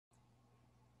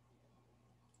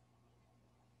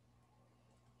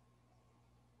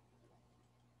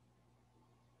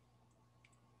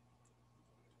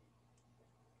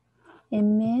a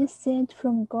man sent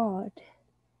from God.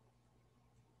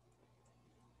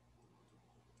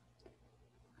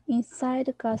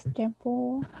 Inside God's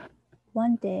temple,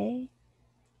 one day,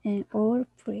 an old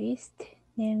priest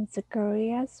named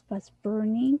Zacharias was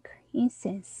burning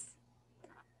incense.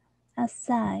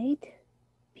 Outside,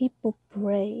 people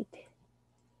prayed.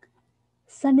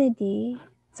 Suddenly,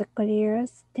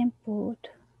 Zacharias' temple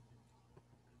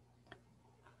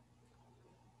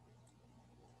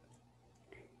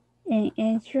an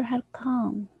angel had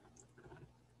come.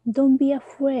 "Don't be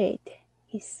afraid,"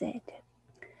 he said.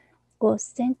 "God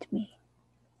sent me.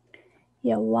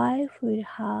 Your wife will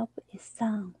have a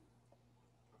son.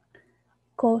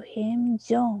 Call him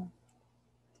John.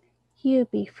 He will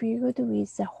be filled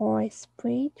with the Holy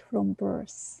Spirit from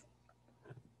birth.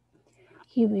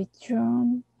 He will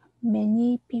turn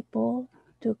many people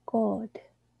to God."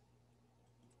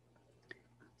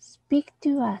 "Speak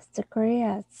to us,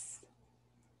 Zacharias."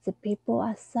 The people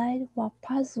outside were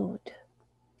puzzled.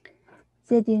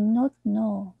 They did not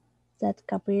know that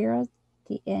Gabriel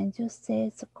the angel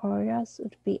said Zacharias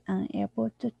would be unable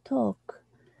to talk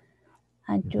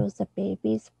until the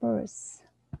baby's birth,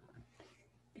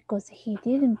 because he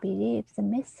didn't believe the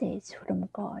message from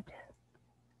God.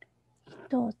 He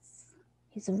thought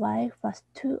his wife was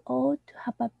too old to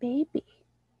have a baby.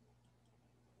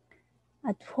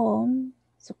 At home,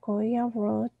 Zacharias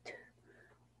wrote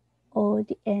all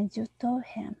the angel told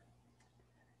him.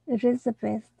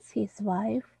 Elizabeth, his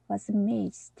wife, was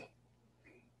amazed.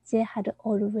 They had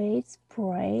always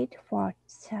prayed for a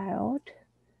child.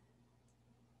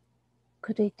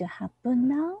 Could it happen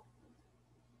now?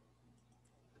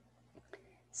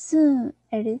 Soon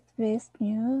Elizabeth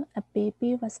knew a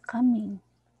baby was coming.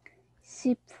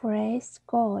 She praised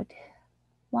God.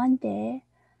 One day,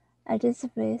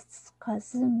 Elizabeth's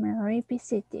cousin Mary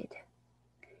visited.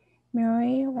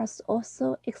 Mary was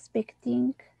also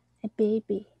expecting a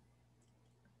baby.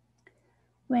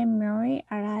 When Mary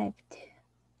arrived,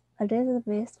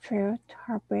 Elizabeth felt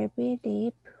her baby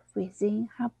leap within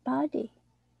her body.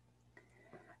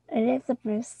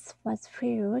 Elizabeth was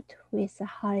filled with the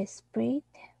Holy Spirit.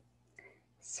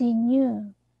 She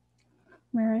knew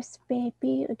Mary's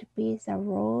baby would be the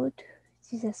Lord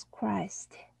Jesus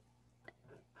Christ.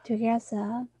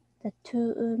 Together, the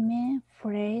two women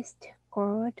praised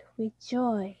God with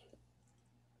joy.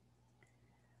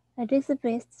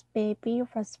 Elizabeth's baby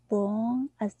was born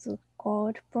as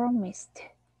God promised.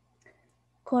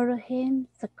 "Call him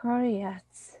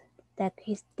Zacharias, like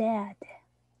his dad,"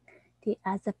 the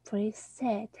other priest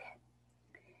said.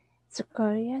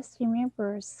 Zacharias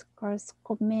remembers God's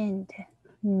command.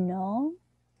 "No,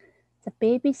 the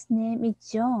baby's name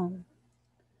is John."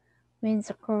 When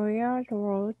Zacharias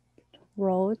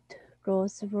wrote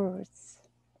those words,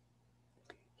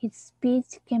 his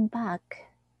speech came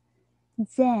back.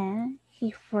 Then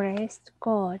he praised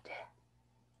God.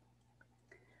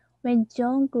 When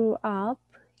John grew up,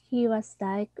 he was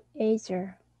like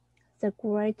Asa, the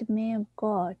great man of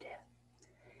God.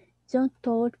 John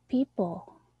told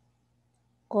people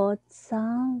God's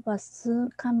son was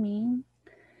soon coming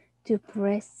to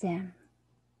bless them.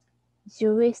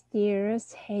 Jewish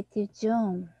leaders hated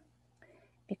John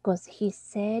because he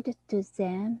said to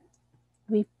them,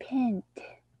 "Repent,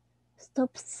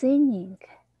 stop sinning."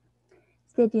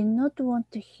 They did not want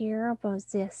to hear about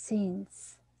their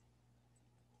sins.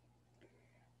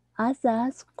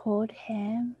 Others called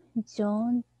him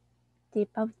John the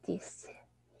Baptist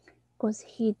because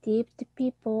he dipped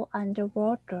people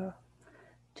underwater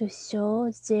to show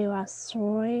they were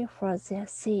sorry for their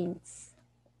sins.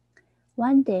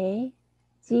 One day,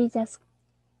 Jesus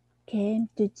came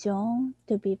to John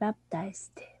to be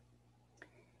baptized.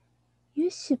 "You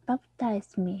should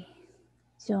baptize me,"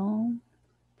 John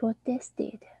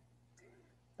protested.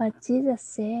 But Jesus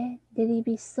said, "Let it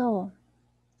be so,"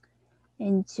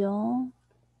 and John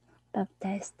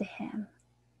baptized him.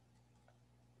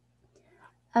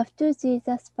 After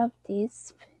Jesus'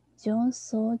 baptism, John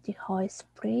saw the Holy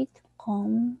Spirit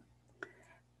come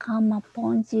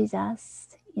upon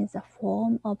Jesus in the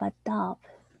form of a dove.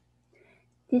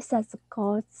 This was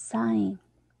God's sign.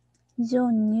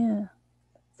 John knew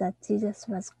that Jesus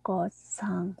was God's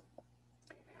son.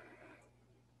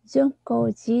 John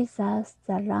called Jesus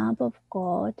the Lamb of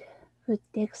God who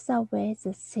takes away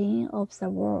the sin of the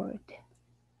world.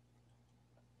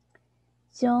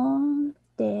 John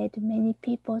led many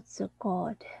people to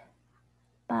God,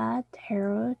 but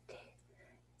Herod,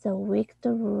 the wicked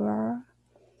ruler,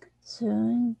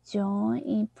 soon John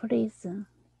in prison.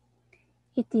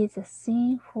 It is a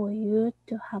sin for you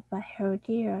to have a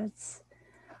Herodias,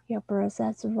 your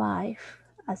brother's wife,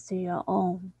 as your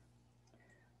own.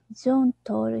 John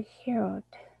told Herod.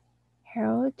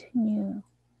 Herod knew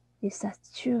this was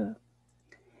true.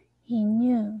 He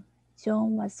knew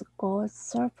John was God's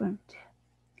servant,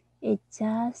 a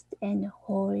just and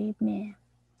holy man.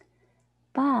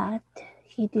 But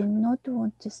he did not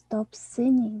want to stop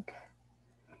sinning,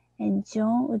 and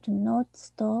John would not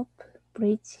stop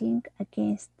preaching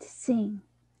against sin,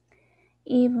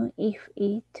 even if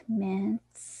it meant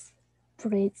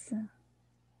prison.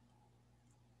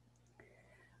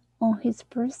 On his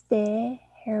birthday,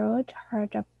 Herod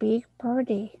had a big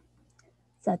party.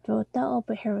 The daughter of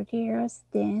Herodias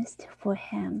danced for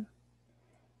him.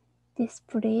 This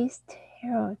pleased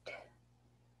Herod.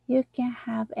 "You can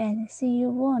have anything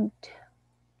you want,"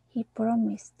 he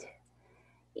promised,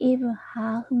 "even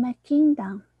half my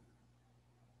kingdom."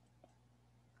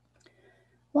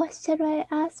 "What shall I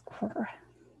ask for?"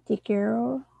 the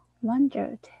girl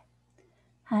wondered.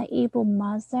 Her evil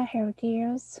mother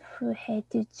Herodias, who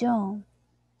hated John,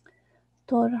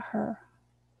 told her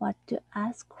what to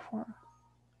ask for.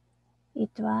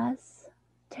 It was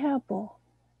terrible.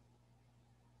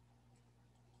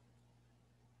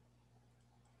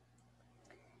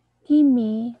 "Give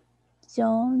me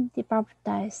John the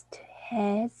Baptist's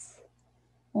head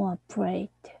on a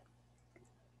plate,"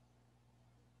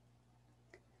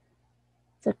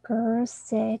 the girl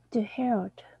said to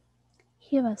Herod.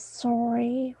 He was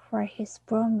sorry for his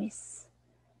promise,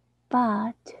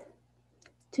 but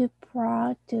too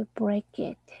proud to break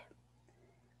it.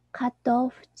 "Cut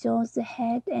off John's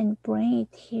head and bring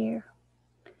it here,"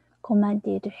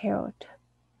 commanded Herod.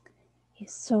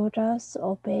 His soldiers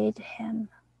obeyed him.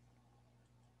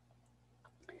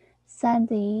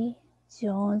 Sadly,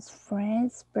 John's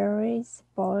friends buried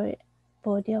the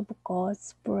body of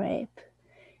God's brave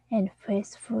and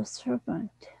faithful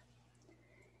servant.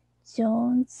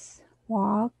 John's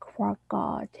work for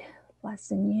God was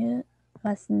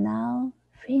now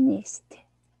finished.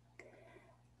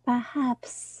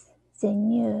 Perhaps they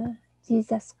knew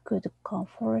Jesus could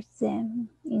comfort them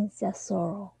in their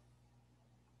sorrow.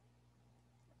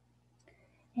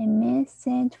 A man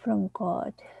sent from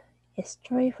God. A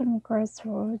story from God's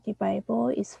Word. The Bible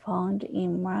is found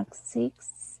in Mark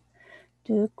 6,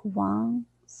 Luke 1,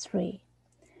 3.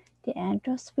 The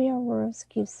Anthrosphere verse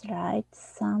gives light,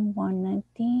 Psalm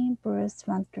 119, verse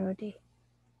 130.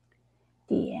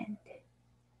 The end.